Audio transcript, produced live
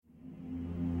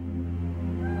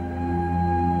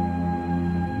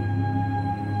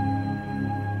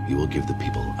will give the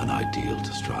people an ideal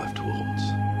to strive towards.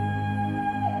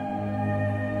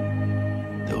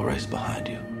 They will race behind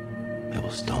you. They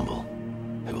will stumble.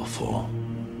 They will fall.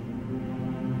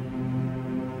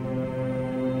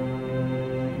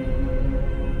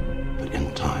 But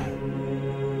in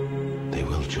time, they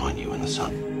will join you in the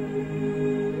sun.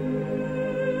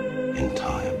 In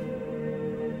time,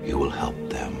 you will help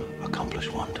them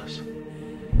accomplish wonders.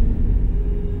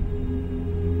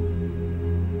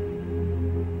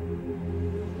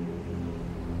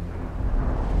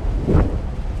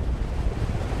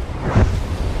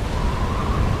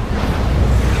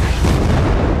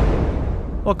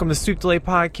 Welcome to Sweep Delay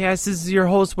Podcast. This is your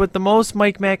host with the most,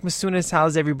 Mike Masunas.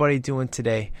 How's everybody doing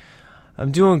today?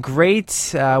 I'm doing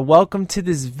great. Welcome to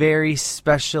this very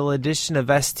special edition of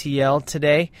STL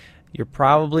today. You're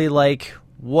probably like,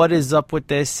 what is up with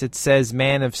this? It says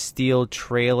Man of Steel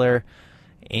trailer,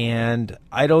 and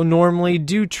I don't normally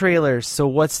do trailers, so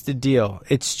what's the deal?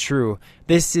 It's true.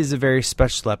 This is a very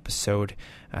special episode.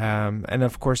 And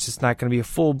of course, it's not going to be a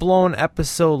full-blown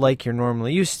episode like you're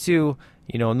normally used to.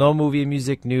 You know, no movie and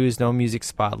music news, no music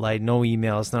spotlight, no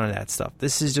emails, none of that stuff.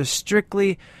 This is just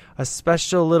strictly a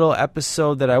special little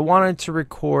episode that I wanted to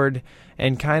record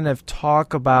and kind of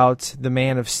talk about the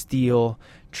Man of Steel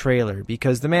trailer,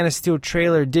 because the Man of Steel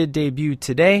trailer did debut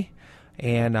today,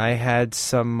 and I had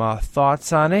some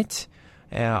thoughts on it,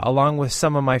 along with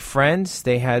some of my friends.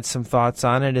 They had some thoughts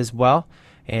on it as well.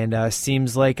 And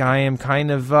seems like I am kind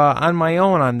of on my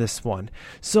own on this one.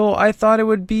 So I thought it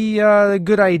would be a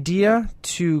good idea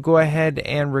to go ahead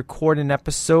and record an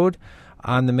episode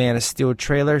on the Man of Steel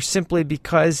trailer, simply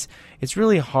because it's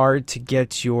really hard to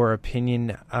get your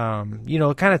opinion,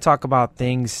 kind of talk about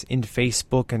things in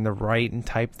Facebook and the write and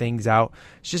type things out.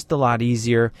 It's just a lot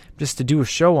easier just to do a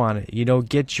show on it,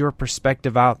 get your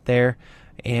perspective out there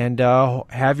and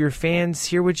have your fans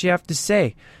hear what you have to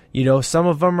say. Some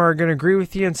of them are going to agree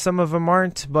with you and some of them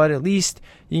aren't, but at least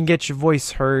you can get your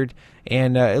voice heard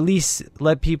and at least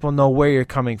let people know where you're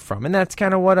coming from. And that's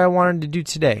kind of what I wanted to do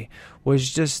today, was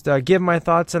just give my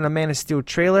thoughts on the Man of Steel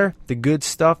trailer, the good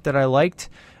stuff that I liked,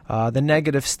 the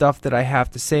negative stuff that I have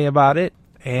to say about it,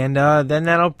 and then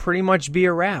that'll pretty much be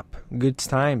a wrap. Good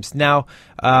times. Now,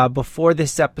 before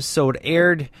this episode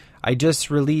aired, I just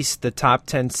released the top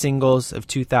 10 singles of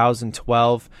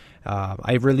 2012.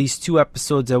 I released 2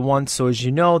 episodes at once, so as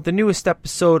you know, the newest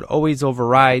episode always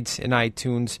overrides in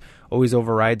iTunes, always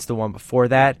overrides the one before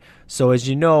that. So as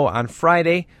you know, on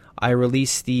Friday, I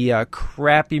released the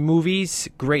Crappy Movies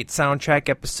Great Soundtrack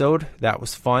episode. That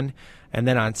was fun. And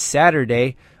then on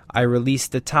Saturday, I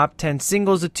released the top 10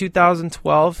 singles of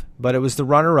 2012, but it was the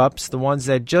runner-ups, the ones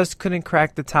that just couldn't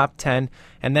crack the top 10.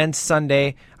 And then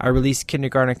Sunday, I released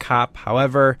Kindergarten Cop.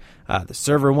 However, the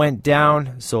server went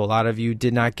down, so a lot of you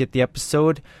did not get the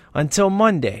episode until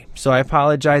Monday. So I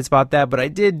apologize about that, but I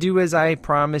did do as I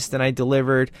promised, and I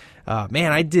delivered.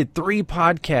 I did 3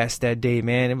 podcasts that day,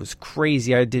 man. It was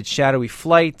crazy. I did Shadowy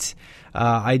Flight.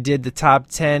 I did the top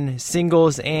 10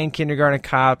 singles and Kindergarten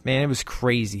Cop. Man, it was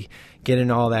crazy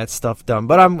getting all that stuff done.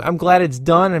 But I'm glad it's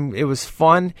done, and it was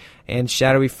fun. And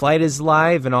Shadowy Flight is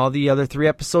live, and all the other 3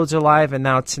 episodes are live. And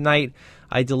now tonight,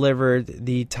 I delivered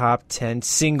the top 10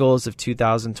 singles of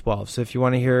 2012. So if you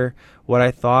want to hear what I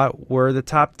thought were the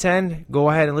top 10, go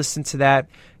ahead and listen to that.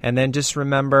 And then just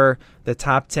remember the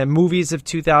top 10 movies of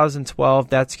 2012.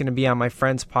 That's going to be on my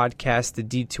friend's podcast, the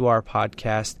D2R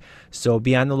podcast. So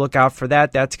be on the lookout for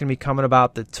that. That's going to be coming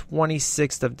about the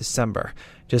 26th of December.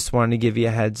 Just wanted to give you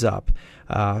a heads up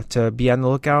to be on the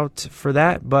lookout for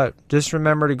that. But just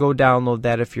remember to go download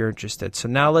that if you're interested. So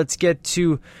now let's get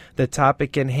to the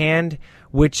topic in hand,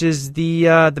 which is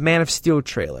the Man of Steel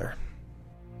trailer.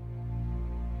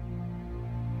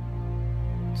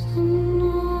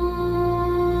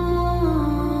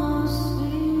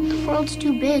 The world's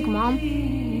too big, Mom.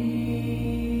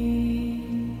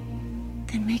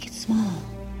 Then make it small.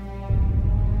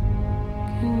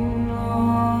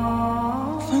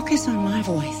 Focus on my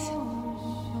voice.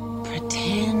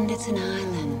 Pretend it's an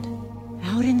island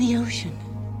out in the ocean.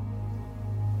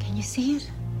 Can you see it?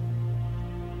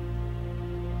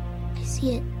 I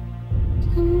see it.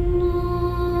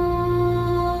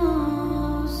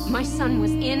 My son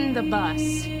was in the bus.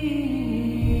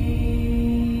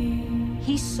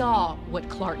 He saw what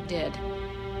Clark did.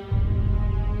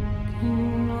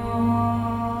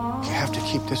 You have to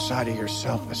keep this side of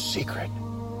yourself a secret.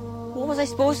 What was I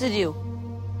supposed to do?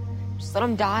 Just let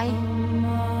him die?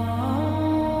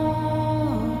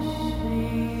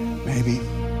 Maybe.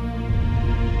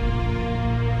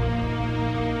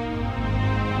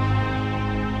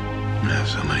 I have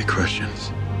so many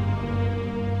questions.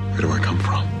 Where do I come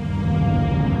from?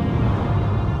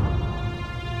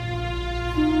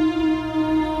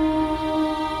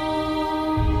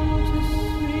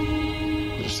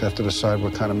 just have to decide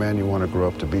what kind of man you want to grow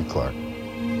up to be, Clark.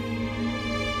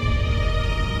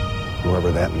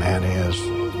 Whoever that man is,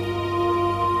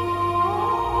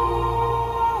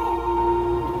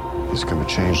 he's going to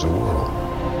change the world.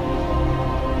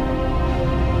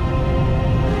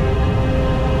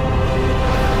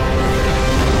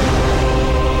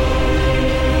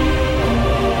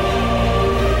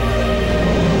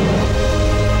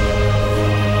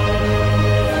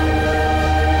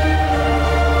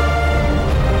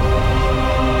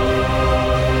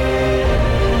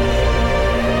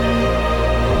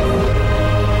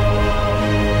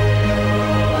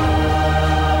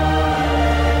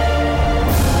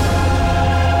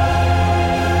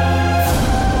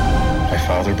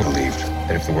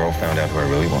 If the world found out who I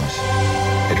really was,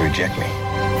 they'd reject me.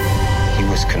 He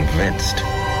was convinced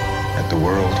that the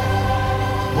world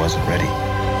wasn't ready.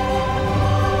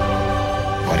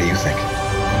 What do you think?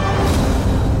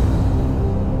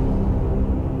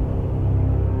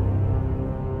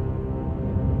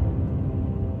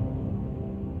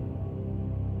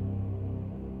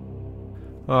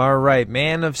 All right,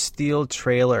 Man of Steel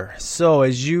trailer. So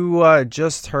as you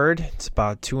just heard, it's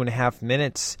about 2.5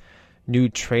 minutes. New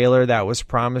trailer that was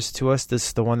promised to us. This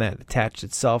is the one that attached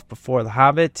itself before The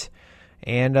Hobbit.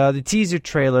 And the teaser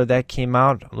trailer that came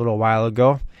out a little while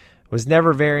ago. Was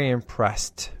never very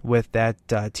impressed with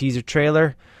that teaser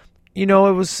trailer. You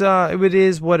know, it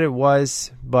is what it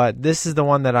was, but this is the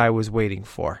one that I was waiting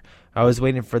for. I was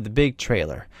waiting for the big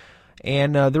trailer.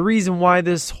 And the reason why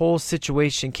this whole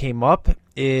situation came up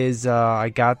is I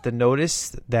got the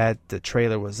notice that the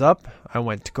trailer was up. I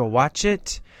went to go watch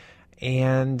it.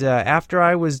 And after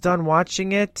I was done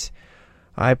watching it,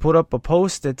 I put up a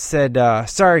post that said,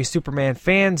 sorry, Superman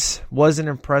fans, wasn't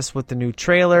impressed with the new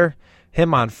trailer.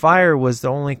 Him on fire was the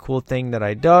only cool thing that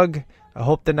I dug. I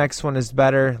hope the next one is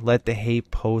better. Let the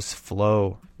hate posts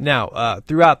flow. Now,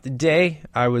 throughout the day,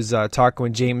 I was talking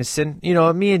with Jameson. You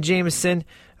know, me and Jameson,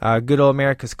 Good Old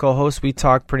America's co-host, we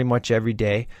talk pretty much every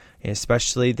day. And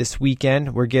especially this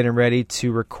weekend, we're getting ready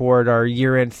to record our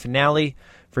year-end finale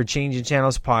for Changing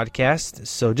Channels podcast.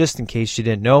 So just in case you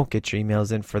didn't know, get your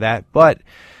emails in for that. But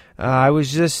I was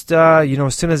just,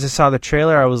 as soon as I saw the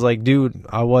trailer, I was like, dude,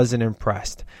 I wasn't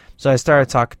impressed. So I started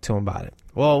talking to him about it.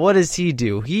 Well, what does he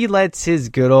do? He lets his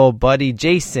good old buddy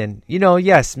Jason,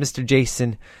 yes, Mr.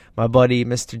 Jason, my buddy,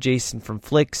 Mr. Jason from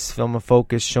Flicks, Film and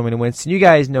Focus, Show Me the Winston. You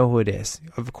guys know who it is.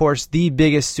 Of course, the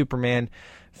biggest Superman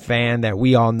fan that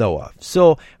we all know of.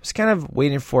 So I was kind of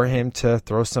waiting for him to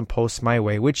throw some posts my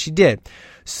way, which he did.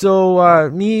 So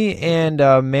me and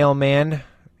Mailman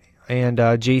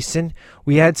and Jason,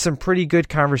 we had some pretty good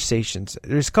conversations.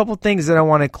 There's a couple things that I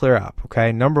want to clear up.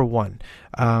 Okay, number one,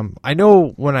 I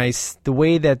know the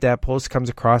way that post comes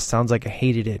across sounds like I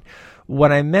hated it.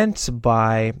 What I meant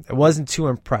by I wasn't too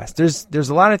impressed. There's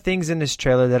a lot of things in this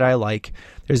trailer that I like.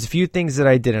 There's a few things that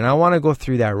I didn't. I want to go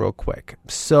through that real quick.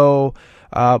 So,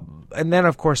 and then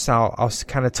of course I'll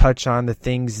kind of touch on the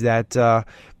things that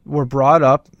were brought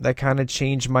up that kind of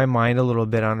changed my mind a little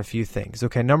bit on a few things.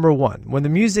 Okay, number one, when the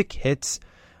music hits,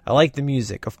 I like the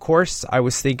music. Of course, I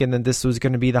was thinking that this was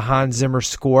going to be the Hans Zimmer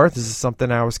score. This is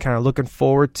something I was kind of looking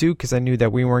forward to because I knew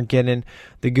that we weren't getting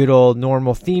the good old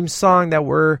normal theme song that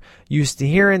we're used to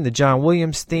hearing, the John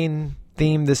Williams theme.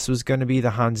 This was going to be the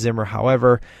Hans Zimmer.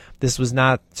 However, this was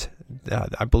not,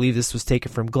 I believe this was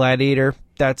taken from Gladiator.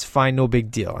 That's fine, no big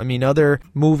deal. I mean, other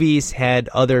movies had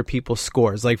other people's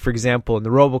scores. Like, for example, in the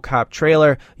RoboCop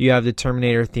trailer, you have the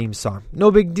Terminator theme song.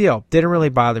 No big deal. Didn't really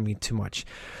bother me too much.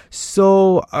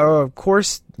 So, of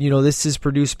course, this is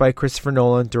produced by Christopher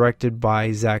Nolan, directed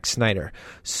by Zack Snyder.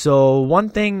 So, one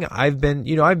thing I've been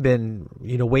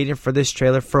waiting for this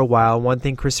trailer for a while. One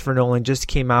thing Christopher Nolan just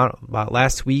came out about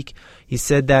last week. He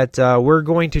said that we're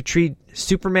going to treat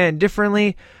Superman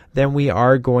differently than we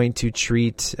are going to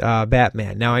treat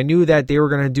Batman. Now, I knew that they were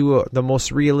going to do the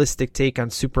most realistic take on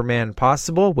Superman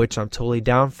possible, which I'm totally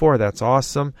down for. That's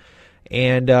awesome.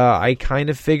 And I kind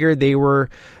of figured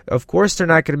of course, they're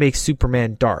not going to make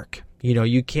Superman dark.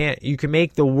 You can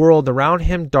make the world around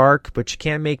him dark, but you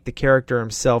can't make the character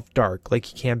himself dark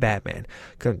like you can Batman.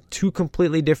 Two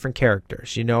completely different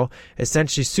characters,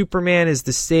 Essentially, Superman is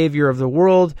the savior of the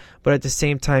world, but at the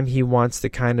same time, he wants to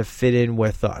kind of fit in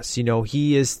with us.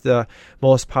 He is the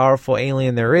most powerful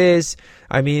alien there is.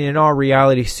 I mean, in all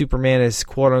reality, Superman is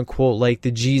quote-unquote like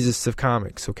the Jesus of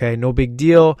comics, okay? No big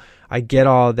deal. I get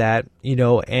all that,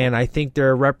 and I think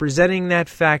they're representing that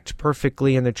fact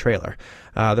perfectly in the trailer.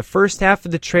 The first half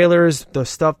of the trailer is the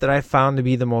stuff that I found to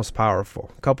be the most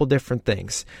powerful. A couple different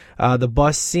things. The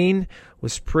bus scene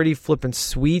was pretty flippin'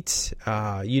 sweet,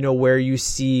 where you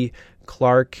see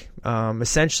Clark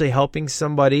essentially helping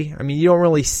somebody. I mean, you don't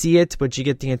really see it, but you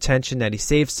get the intention that he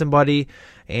saved somebody,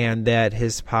 and that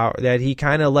that he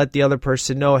kind of let the other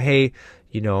person know, hey,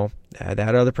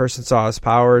 that other person saw his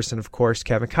powers. And of course,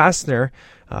 Kevin Costner,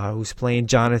 who's playing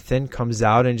Jonathan, comes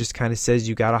out and just kind of says,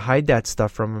 you got to hide that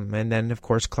stuff from him. And then of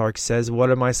course Clark says,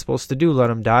 what am I supposed to do? Let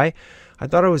him die? I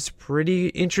thought it was pretty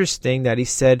interesting that he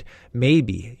said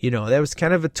maybe. That was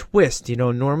kind of a twist.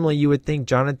 Normally you would think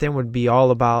Jonathan would be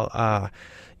all about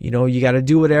you got to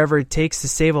do whatever it takes to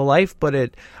save a life,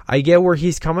 but I get where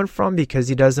he's coming from, because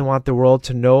he doesn't want the world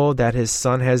to know that his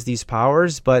son has these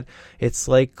powers. But it's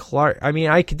like Clark, I mean,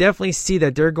 I could definitely see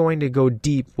that they're going to go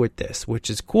deep with this,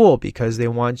 which is cool, because they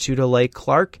want you to like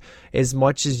Clark as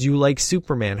much as you like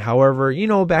Superman. However,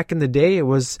 back in the day, it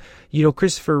was,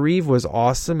 Christopher Reeve was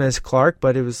awesome as Clark,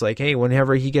 but it was like, hey,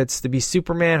 whenever he gets to be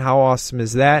Superman, how awesome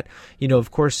is that? Of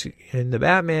course, in the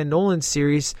Batman Nolan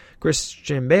series,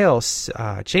 Christian Bale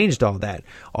changed all that.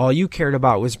 All you cared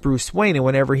about was Bruce Wayne, and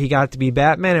whenever he got to be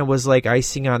Batman, it was like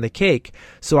icing on the cake.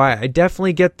 So I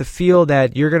definitely get the feel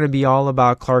that you're going to be all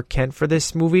about Clark Kent for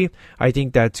this movie. I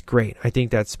think that's great. I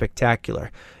think that's spectacular.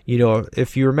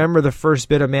 If you remember, the first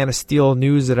bit of Man of Steel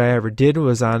news that I ever did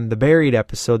was on the Buried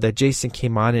episode that Jason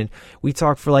came on, and we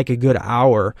talked for like a good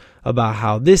hour about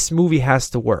how this movie has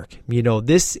to work.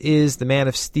 This is the Man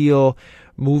of Steel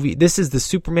movie. This is the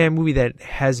Superman movie that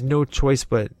has no choice,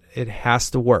 but it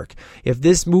has to work. If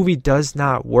this movie does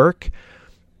not work,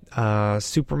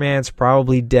 Superman's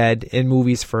probably dead in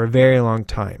movies for a very long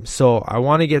time. So I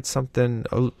want to get something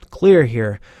clear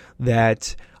here,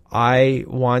 that I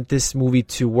want this movie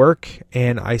to work,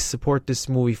 and I support this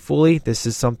movie fully. This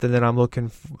is something that I'm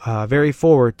looking very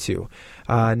forward to.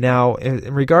 Now,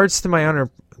 in regards to my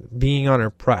being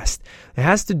unimpressed, it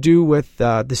has to do with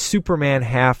the Superman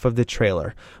half of the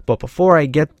trailer. But before I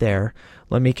get there,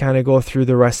 let me kind of go through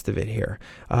the rest of it here.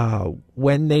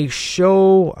 When they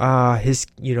show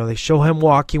they show him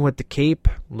walking with the cape,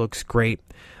 looks great.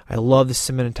 I love the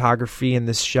cinematography in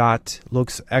this shot.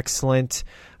 Looks excellent.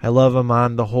 I love him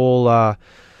on the whole,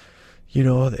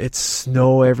 it's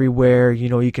snow everywhere.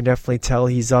 You can definitely tell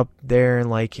he's up there in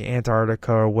like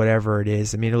Antarctica or whatever it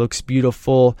is. I mean, it looks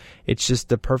beautiful. It's just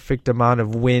the perfect amount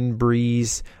of wind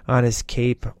breeze on his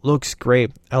cape. Looks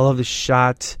great. I love the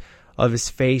shot of his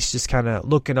face, just kind of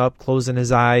looking up, closing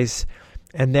his eyes.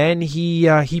 And then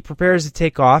he prepares to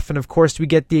take off, and of course we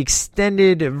get the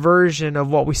extended version of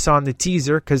what we saw in the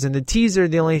teaser, because in the teaser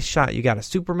the only shot you got of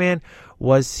Superman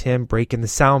was him breaking the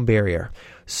sound barrier.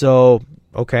 So,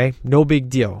 okay, no big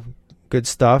deal. Good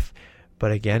stuff.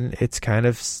 But again, it's kind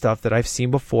of stuff that I've seen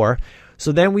before.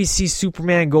 So then we see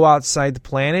Superman go outside the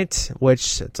planet,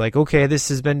 which it's like, okay, this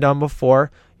has been done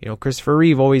before. Christopher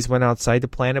Reeve always went outside the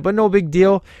planet, but no big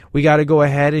deal. We got to go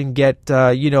ahead and get,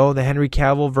 the Henry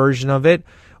Cavill version of it.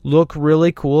 Look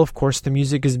really cool. Of course, the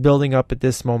music is building up at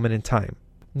this moment in time.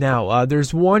 Now,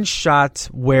 there's one shot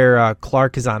where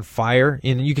Clark is on fire,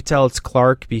 and you could tell it's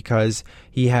Clark because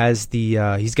he has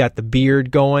he's got the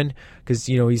beard going, because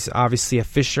he's obviously a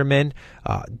fisherman.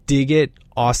 Dig it,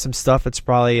 awesome stuff. It's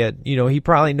probably he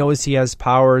probably knows he has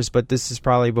powers, but this is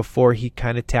probably before he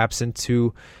kind of taps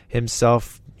into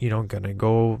himself. Gonna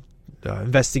go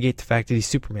investigate the fact that he's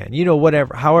Superman.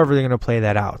 Whatever, however they're gonna play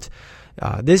that out.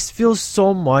 This feels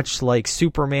so much like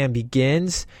Superman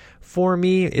Begins. For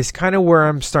me, is kind of where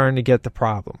I'm starting to get the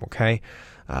problem, okay?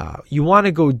 You want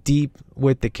to go deep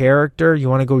with the character. You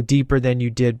want to go deeper than you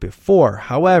did before.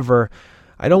 However,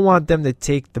 I don't want them to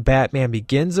take the Batman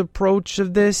Begins approach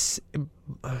of this.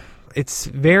 It's a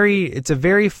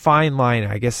very fine line,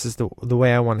 I guess, is the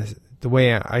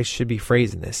way I should be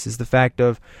phrasing this, is the fact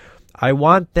of, I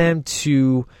want them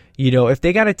to, if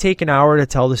they got to take an hour to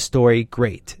tell the story,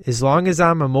 great. As long as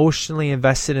I'm emotionally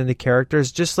invested in the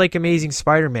characters, just like Amazing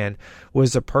Spider-Man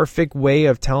was a perfect way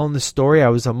of telling the story. I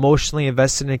was emotionally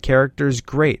invested in the characters,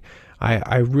 great.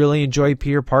 I really enjoyed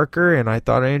Peter Parker, and I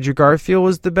thought Andrew Garfield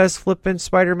was the best flippant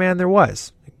Spider-Man there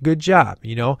was. Good job,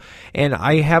 And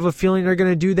I have a feeling they're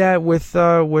going to do that with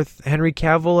Henry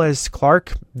Cavill as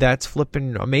Clark. That's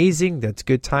flipping amazing. That's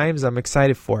good times. I'm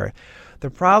excited for it. The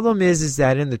problem is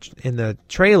that in the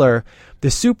trailer,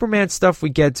 the Superman stuff we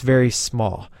get is very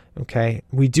small. Okay,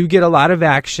 we do get a lot of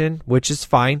action, which is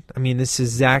fine. I mean, this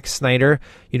is Zack Snyder,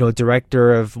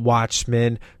 director of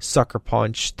Watchmen, Sucker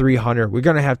Punch, 300. We're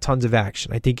going to have tons of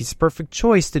action. I think he's a perfect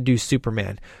choice to do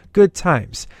Superman. Good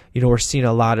times. We're seeing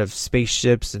a lot of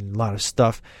spaceships and a lot of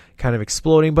stuff kind of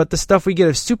exploding. But the stuff we get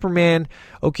of Superman,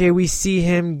 okay, we see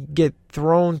him get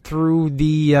thrown through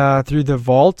the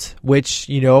vault, which,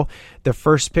 the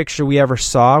first picture we ever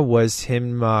saw was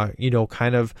him,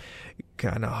 kind of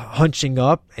kind of hunching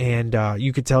up, and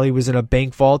you could tell he was in a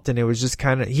bank vault, and it was just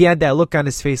kind of, he had that look on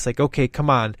his face like, okay, come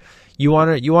on, you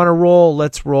want to roll,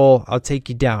 let's roll, I'll take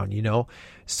you down, you know.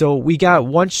 So we got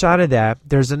one shot of that.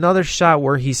 There's another shot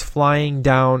where he's flying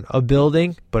down a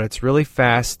building, but it's really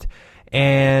fast,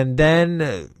 and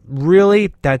then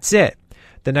really that's it.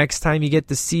 The next time you get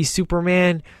to see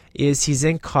Superman is he's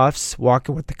in cuffs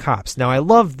walking with the cops. Now I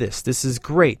love this. This is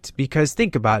great because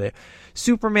think about it.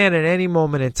 Superman at any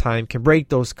moment in time can break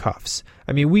those cuffs.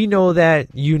 I mean, we know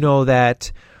that, you know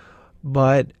that,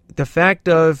 but the fact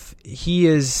of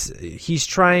he's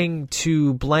trying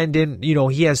to blend in, you know,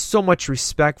 he has so much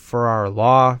respect for our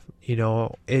law, you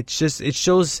know, it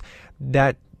shows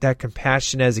that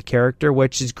compassion as a character,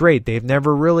 which is great. They've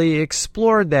never really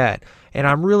explored that, and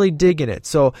I'm really digging it.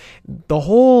 So the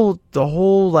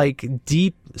whole like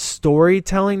deep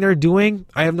storytelling they're doing,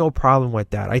 I have no problem with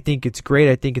that. I think it's great.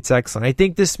 I think it's excellent. I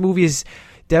think this movie is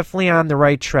definitely on the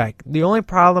right track. The only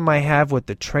problem I have with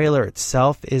the trailer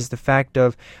itself is the fact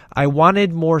of I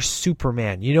wanted more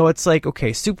Superman. You know, it's like,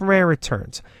 okay, Superman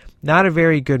Returns. Not a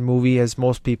very good movie, as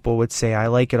most people would say. I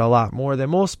like it a lot more than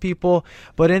most people.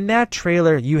 But in that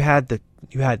trailer, you had the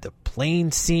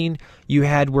plane scene. You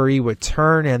had where he would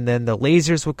turn and then the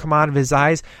lasers would come out of his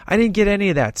eyes. I didn't get any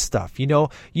of that stuff. You know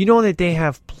that they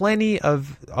have plenty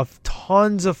of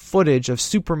tons of footage of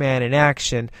Superman in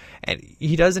action, and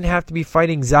he doesn't have to be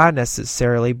fighting Zod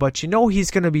necessarily, but you know he's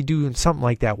going to be doing something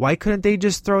like that. Why couldn't they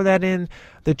just throw that in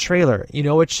the trailer? You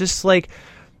know, it's just like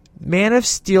Man of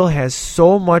Steel has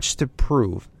so much to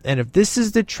prove, and if this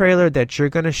is the trailer that you're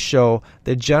going to show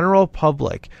the general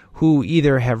public who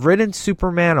either have written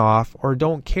Superman off or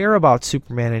don't care about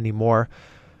Superman anymore,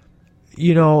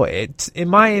 you know, in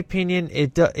my opinion,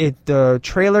 the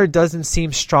trailer doesn't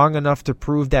seem strong enough to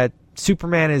prove that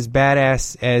Superman is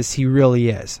badass as he really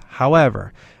is.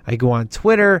 However, I go on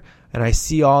Twitter and I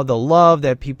see all the love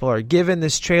that people are giving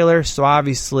this trailer, so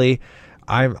obviously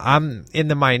I'm in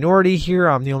the minority here.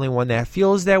 I'm the only one that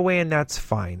feels that way, and that's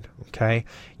fine. Okay,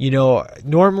 you know,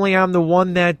 normally I'm the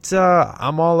one that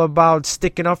I'm all about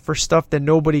sticking up for stuff that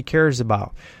nobody cares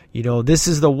about. You know, this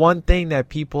is the one thing that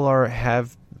people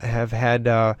have had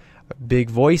a big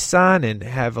voice on and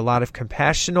have a lot of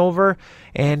compassion over,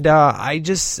 and I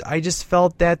just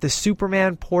felt that the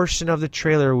Superman portion of the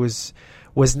trailer was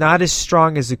not as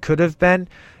strong as it could have been.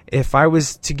 If I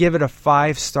was to give it a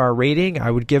 5-star rating, I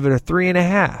would give it a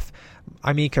 3.5.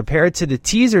 I mean, compared to the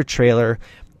teaser trailer,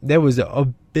 that was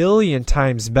a billion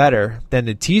times better than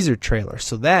the teaser trailer.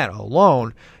 So that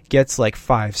alone gets like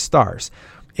 5 stars.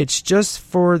 It's just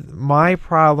for my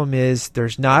problem is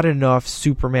there's not enough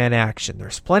Superman action.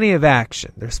 There's plenty of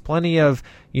action. There's plenty of,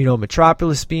 you know,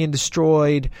 Metropolis being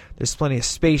destroyed. There's plenty of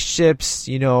spaceships,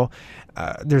 you know,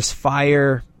 there's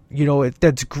fire, you know,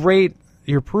 that's great.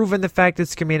 You're proving the fact that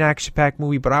it's going to be an action-packed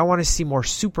movie, but I want to see more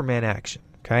Superman action,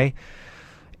 okay?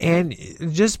 And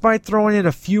just by throwing in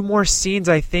a few more scenes,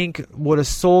 I think would have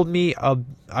sold me.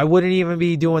 I wouldn't even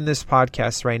be doing this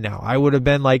podcast right now. I would have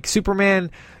been like, Superman,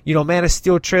 you know, Man of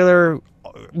Steel trailer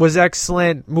was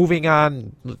excellent. Moving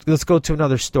on, let's go to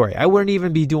another story. I wouldn't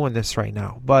even be doing this right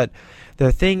now. But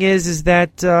the thing is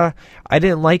that I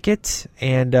didn't like it,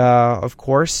 and of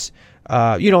course,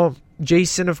 you know,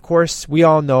 Jason, of course, we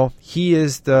all know he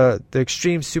is the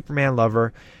extreme Superman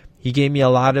lover. He gave me a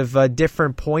lot of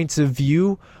different points of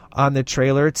view on the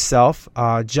trailer itself.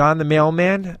 John the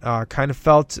Mailman kind of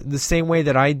felt the same way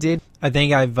that I did. I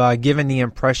think I've given the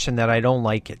impression that I don't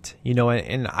like it, you know,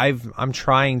 and I'm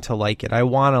trying to like it. I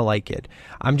want to like it.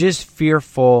 I'm just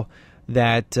fearful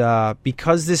that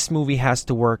because this movie has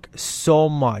to work so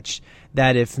much,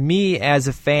 that if me as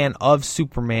a fan of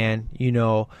Superman, you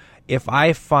know, if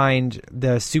I find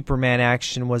the Superman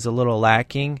action was a little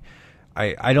lacking,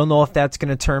 I don't know if that's going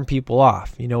to turn people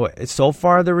off. You know, so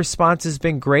far the response has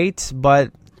been great,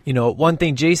 but, you know, one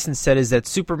thing Jason said is that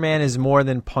Superman is more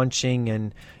than punching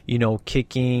and, you know,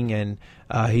 kicking, and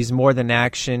he's more than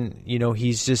action. You know,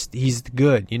 he's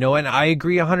good, you know, and I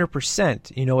agree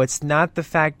 100%. You know, it's not the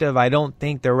fact of I don't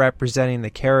think they're representing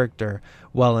the character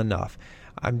well enough.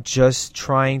 I'm just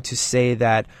trying to say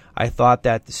that I thought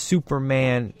that the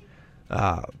Superman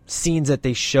scenes that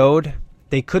they showed,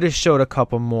 they could have showed a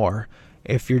couple more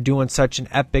if you're doing such an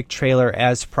epic trailer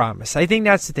as promised. I think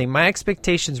that's the thing. My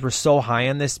expectations were so high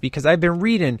on this because I've been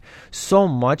reading so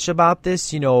much about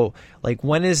this. You know, like,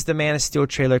 when is the Man of Steel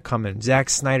trailer coming? Zack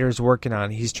Snyder's working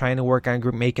on it. He's trying to work on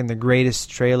making the greatest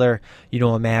trailer, you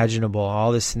know, imaginable,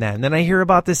 all this and that. And then I hear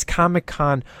about this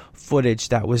Comic-Con footage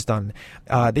that was done.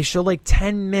 They showed like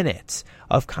 10 minutes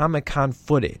of Comic-Con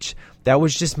footage. that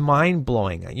was just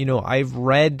mind-blowing. You know, I've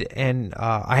read, and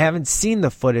I haven't seen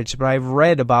the footage, but I've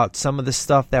read about some of the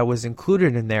stuff that was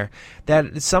included in there.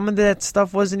 That some of that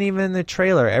stuff wasn't even in the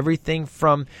trailer. Everything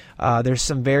from there's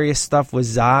some various stuff with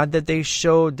Zod that they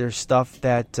showed. There's stuff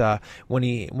that when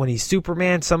he's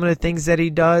Superman, some of the things that he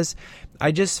does.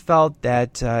 I just felt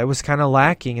that it was kind of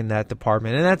lacking in that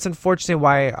department, and that's unfortunately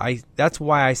why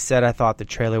I said I thought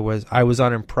I was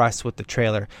unimpressed with the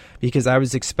trailer, because I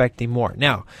was expecting more.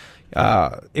 Now,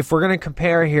 if we're going to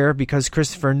compare here, because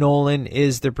Christopher Nolan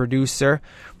is the producer,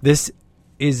 this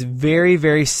is very,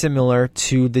 very similar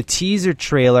to the teaser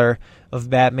trailer of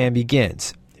Batman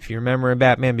Begins. If you remember in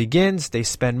Batman Begins, they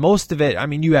spend most of it, I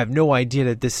mean, you have no idea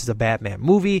that this is a Batman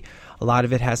movie. A lot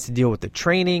of it has to deal with the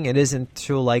training. It isn't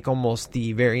until like almost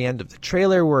the very end of the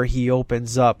trailer where he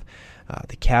opens up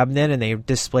the cabinet and they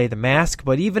display the mask.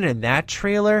 But even in that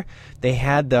trailer, they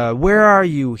had the "Where are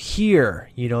you? Here."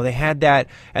 You know, they had that.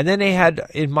 And then they had,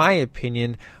 in my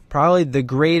opinion, probably the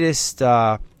greatest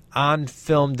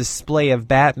on-film display of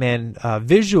Batman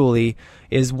visually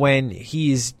is when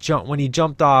he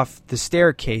jumped off the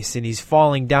staircase and he's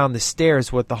falling down the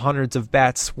stairs with the hundreds of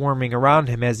bats swarming around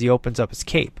him as he opens up his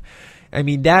cape. I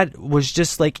mean, that was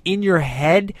just like in your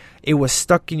head. It was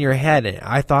stuck in your head. And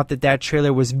I thought that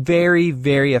trailer was very,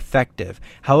 very effective.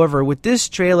 However, with this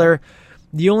trailer,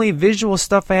 the only visual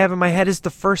stuff I have in my head is the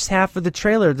first half of the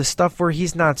trailer, the stuff where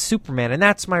he's not Superman, and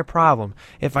that's my problem.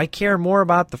 If I care more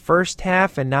about the first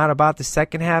half and not about the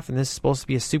second half, and this is supposed to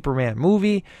be a Superman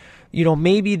movie, you know,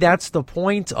 maybe that's the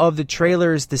point of the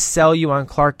trailer, is to sell you on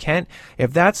Clark Kent.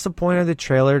 If that's the point of the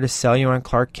trailer, to sell you on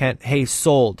Clark Kent, hey,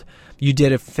 sold. You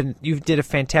did a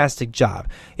fantastic job.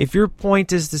 If your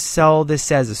point is to sell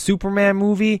this as a Superman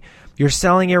movie, you're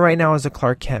selling it right now as a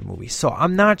Clark Kent movie. So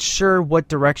I'm not sure what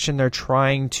direction they're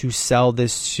trying to sell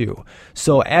this to.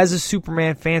 So as a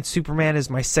Superman fan, Superman is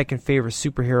my second favorite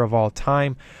superhero of all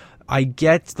time. I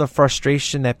get the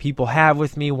frustration that people have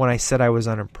with me when I said I was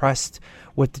unimpressed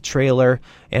with the trailer.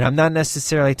 And I'm not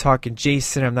necessarily talking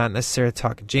Jason. I'm not necessarily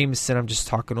talking Jameson. I'm just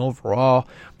talking overall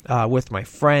with my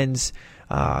friends.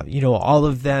 You know, all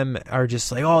of them are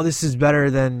just like, oh, this is better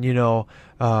than, you know,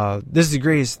 this is the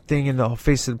greatest thing in the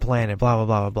face of the planet, blah, blah,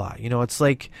 blah, blah, blah. You know, it's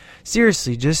like,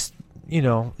 seriously, just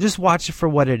watch it for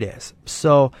what it is.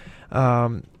 So,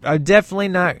 I'm definitely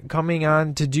not coming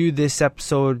on to do this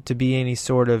episode to be any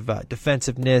sort of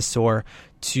defensiveness or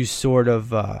to sort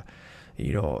of,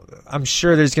 you know, I'm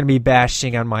sure there's going to be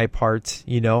bashing on my part.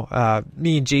 You know,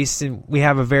 me and Jason, we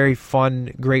have a very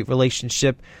fun, great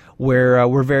relationship where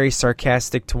we're very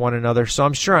sarcastic to one another. So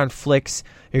I'm sure on Flicks,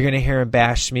 you're going to hear him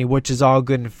bash me, which is all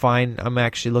good and fine. I'm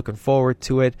actually looking forward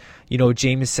to it. You know,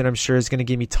 Jameson, I'm sure, is going to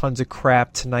give me tons of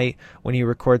crap tonight when he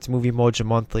records Movie Mojo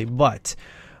Monthly. But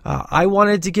I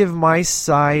wanted to give my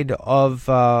side of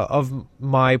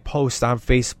my post on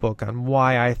Facebook on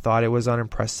why I thought it was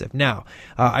unimpressive. Now,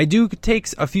 I do take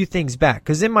a few things back,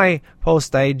 because in my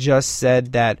post I just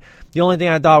said that the only thing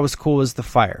I thought was cool was the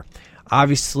fire.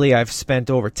 Obviously, I've spent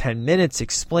over 10 minutes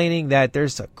explaining that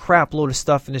there's a crap load of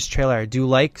stuff in this trailer I do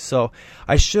like, so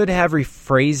I should have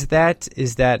rephrased that,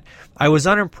 is that I was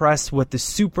unimpressed with the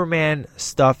Superman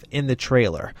stuff in the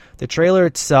trailer. The trailer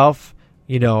itself,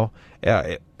 you know,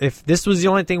 if this was the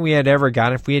only thing we had ever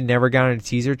gotten, if we had never gotten a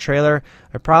teaser trailer,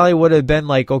 I probably would have been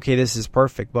like, okay, this is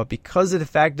perfect. But because of the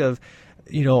fact of,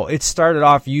 you know, it started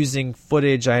off using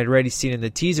footage I had already seen in the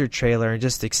teaser trailer and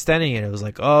just extending it, it was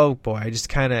like, oh boy, I just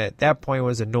kind of at that point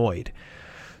was annoyed.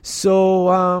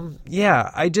 So,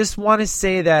 yeah, I just want to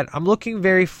say that I'm looking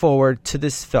very forward to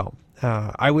this film.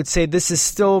 I would say this is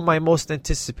still my most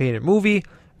anticipated movie,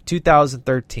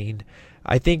 2013.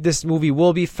 I think this movie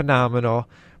will be phenomenal.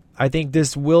 I think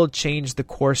this will change the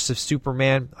course of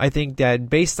Superman. I think that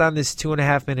based on this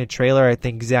 2.5-minute trailer, I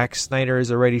think Zack Snyder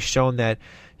has already shown that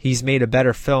he's made a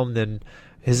better film than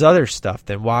his other stuff,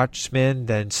 than Watchmen,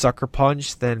 than Sucker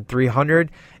Punch, than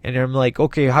 300. And I'm like,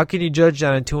 okay, how can you judge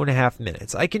that in 2.5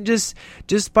 minutes? I can just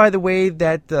by the way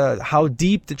that how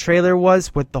deep the trailer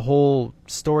was with the whole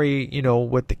story, you know,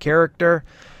 with the character,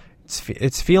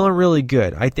 it's feeling really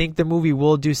good. I think the movie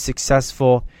will do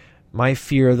successful. My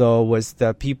fear, though, was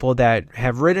the people that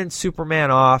have written Superman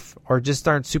off or just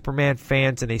aren't Superman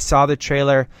fans and they saw the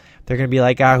trailer, they're going to be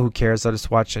like, who cares? I'll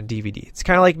just watch it on DVD. It's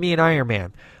kind of like me and Iron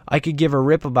Man. I could give a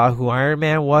rip about who Iron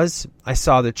Man was. I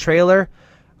saw the trailer.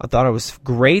 I thought it was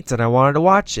great, and I wanted to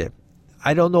watch it.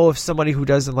 I don't know if somebody who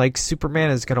doesn't like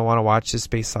Superman is going to want to watch this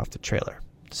based off the trailer.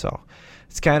 So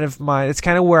it's kind of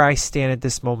where I stand at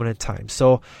this moment in time.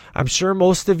 So I'm sure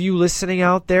most of you listening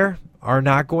out there are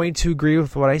not going to agree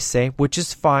with what I say, which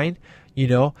is fine. You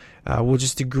know, we'll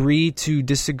just agree to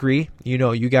disagree. You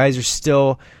know, you guys are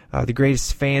still the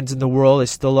greatest fans in the world. I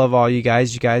still love all you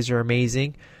guys. You guys are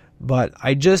amazing. But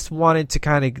I just wanted to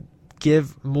kind of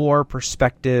give more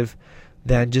perspective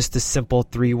than just a simple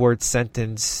 3-word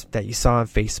sentence that you saw on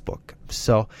Facebook.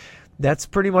 So that's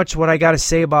pretty much what I got to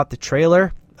say about the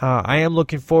trailer. I am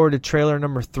looking forward to trailer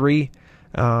number 3.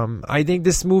 I think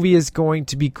this movie is going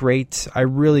to be great. I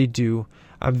really do.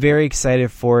 I'm very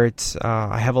excited for it.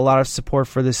 I have a lot of support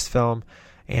for this film,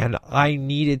 and I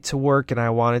need it to work, and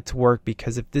I want it to work,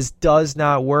 because if this does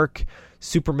not work,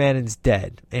 Superman is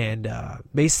dead. And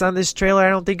based on this trailer, I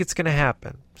don't think it's going to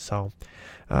happen. So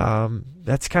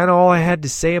that's kind of all I had to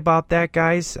say about that,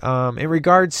 guys. In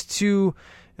regards to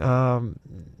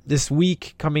this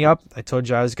week coming up, I told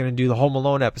you I was going to do the Home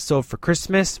Alone episode for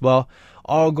Christmas. Well,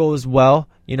 all goes well.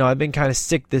 You know, I've been kind of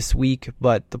sick this week,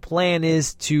 but the plan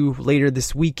is to later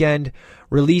this weekend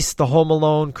release the Home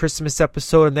Alone Christmas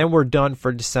episode, and then we're done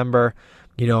for December.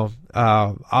 You know,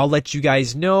 I'll let you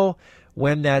guys know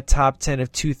when that top 10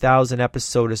 of 2000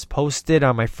 episode is posted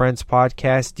on my friend's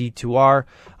podcast, D2R.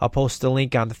 I'll post a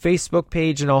link on the Facebook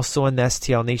page and also in the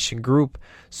STL Nation group,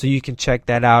 so you can check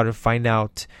that out and find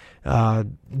out,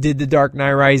 did The Dark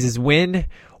Knight Rises win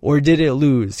or did it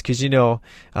lose? Because, you know,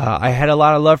 I had a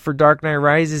lot of love for Dark Knight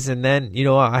Rises, and then, you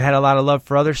know, I had a lot of love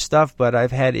for other stuff, but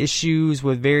I've had issues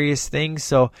with various things,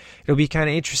 so it'll be kind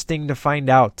of interesting to find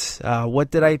out. What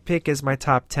did I pick as my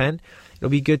top 10? It'll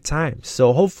be good times.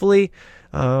 So hopefully,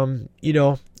 you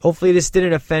know, hopefully this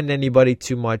didn't offend anybody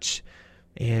too much,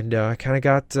 and I kind of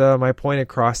got my point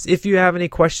across. If you have any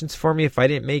questions for me, if I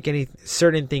didn't make any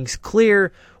certain things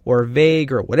clear or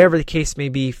vague or whatever the case may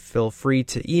be, feel free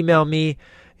to email me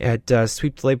at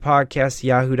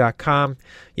sweepdelaypodcast@yahoo.com.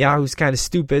 Yahoo's kind of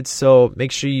stupid, so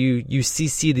make sure you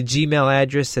CC the Gmail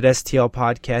address at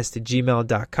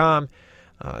stlpodcast@gmail.com.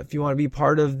 If you want to be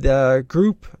part of the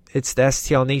group, it's the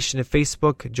STL Nation at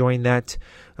Facebook. Join that.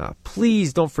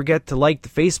 Please don't forget to like the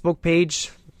Facebook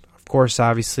page. Of course,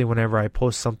 obviously, whenever I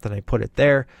post something, I put it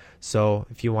there. So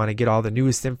if you want to get all the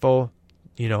newest info,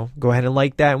 you know, go ahead and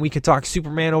like that, and we can talk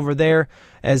Superman over there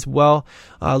as well.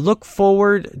 Look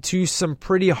forward to some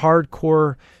pretty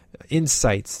hardcore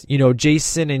insights. You know,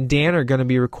 Jason and Dan are going to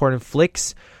be recording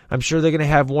flicks. I'm sure they're going to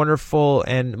have wonderful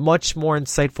and much more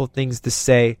insightful things to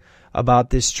say about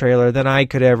this trailer than I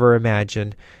could ever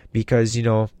imagine, because, you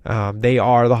know, they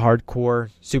are the hardcore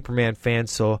Superman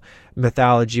fans. So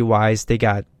mythology wise, they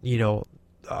got, you know,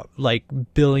 like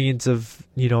billions of,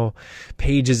 you know,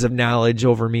 pages of knowledge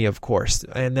over me, of course.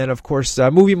 And then, of course,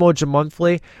 Movie Mojo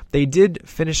Monthly, they did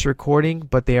finish recording,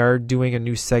 but they are doing a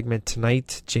new segment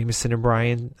tonight, Jameson and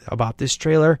Brian, about this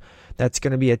trailer. That's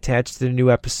going to be attached to the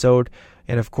new episode.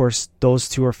 And of course, those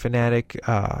two are fanatic,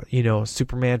 you know,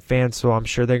 Superman fans, so I'm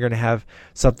sure they're going to have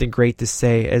something great to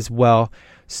say as well.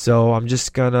 So I'm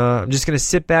just gonna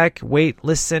sit back, wait,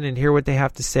 listen, and hear what they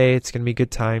have to say. It's going to be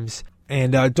good times.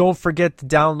 And don't forget to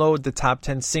download the top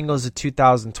 10 singles of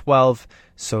 2012.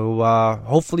 So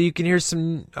hopefully you can hear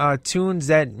some tunes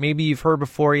that maybe you've heard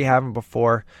before, you haven't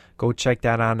before. Go check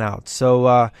that on out.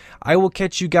 So I will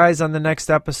catch you guys on the next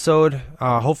episode.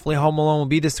 Hopefully Home Alone will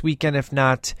be this weekend. If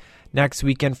not, next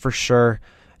weekend for sure.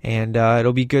 And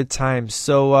it'll be good times.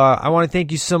 So I want to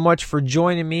thank you so much for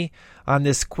joining me on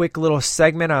this quick little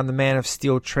segment on the Man of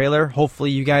Steel trailer.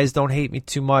 Hopefully you guys don't hate me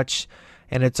too much,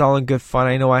 and it's all in good fun.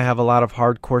 I know I have a lot of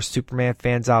hardcore Superman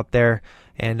fans out there,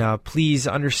 and please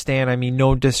understand, I mean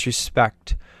no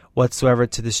disrespect whatsoever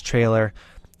to this trailer.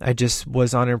 I just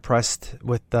was unimpressed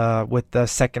with the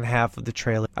second half of the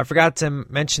trailer. I forgot to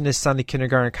mention this on the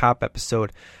Kindergarten Cop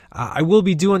episode. I will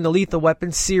be doing the Lethal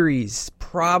Weapon series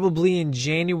probably in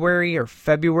January or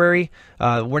February.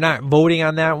 We're not voting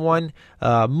on that one.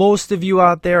 Most of you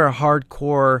out there are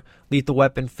hardcore Lethal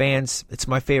Weapon fans. It's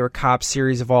my favorite cop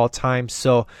series of all time.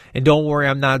 So, and don't worry,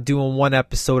 I'm not doing one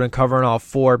episode and covering all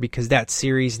 4, because that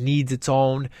series needs its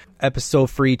own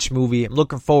episode for each movie. I'm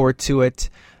looking forward to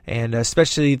it. And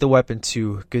especially The Weapon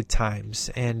 2, good times.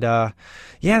 And yeah,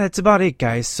 that's about it,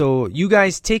 guys. So you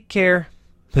guys take care.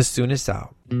 Bassoonist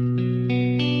out.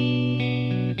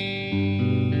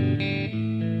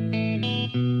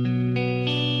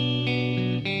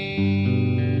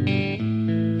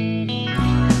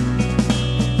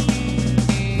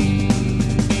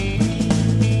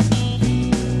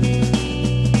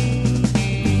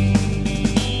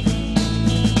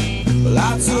 Well,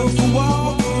 I took a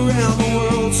walk around the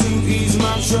world to ease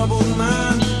my troubled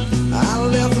mind. I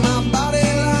left my body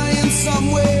lying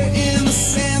somewhere in the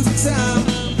sands of time.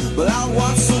 But I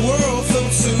watched the world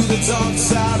float to the dark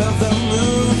side of the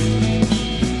moon.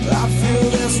 I feel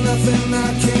there's nothing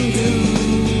I can do.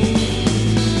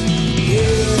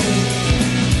 Yeah.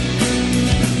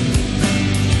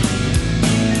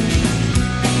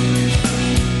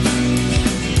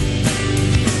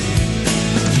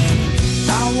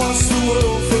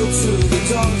 to the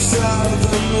dark side of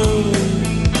the moon.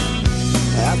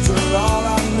 After all,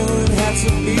 I knew it had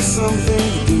to be something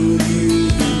to do with you.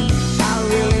 I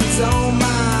really don't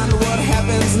mind what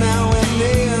happens now and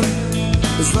then,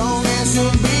 as long as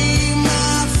you'll be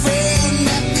my friend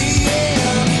at the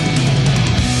end.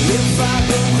 If I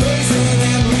go crazy,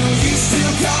 then will you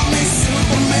still call me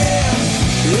Superman?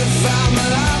 If I'm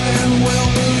alive and well,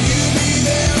 will you be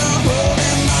there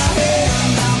holding my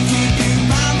hand? I'll keep you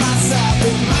by my side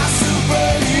with my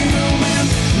superhuman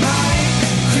might,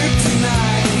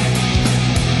 kryptonite.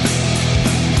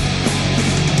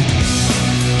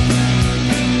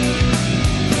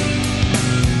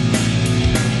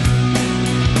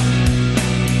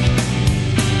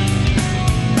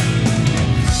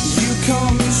 You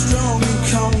call me strong, you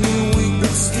call me weak, but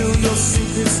still your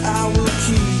secrets I will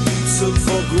keep. Took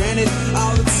for granted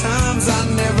all the times I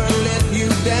never let you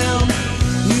down.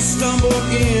 You stumbled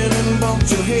in and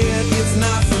bumped your head. If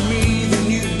not for me, then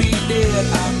you'd be dead.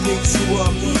 I picked you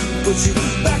up, put you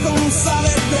back on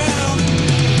solid ground.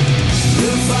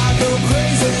 If I go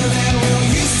crazy, then will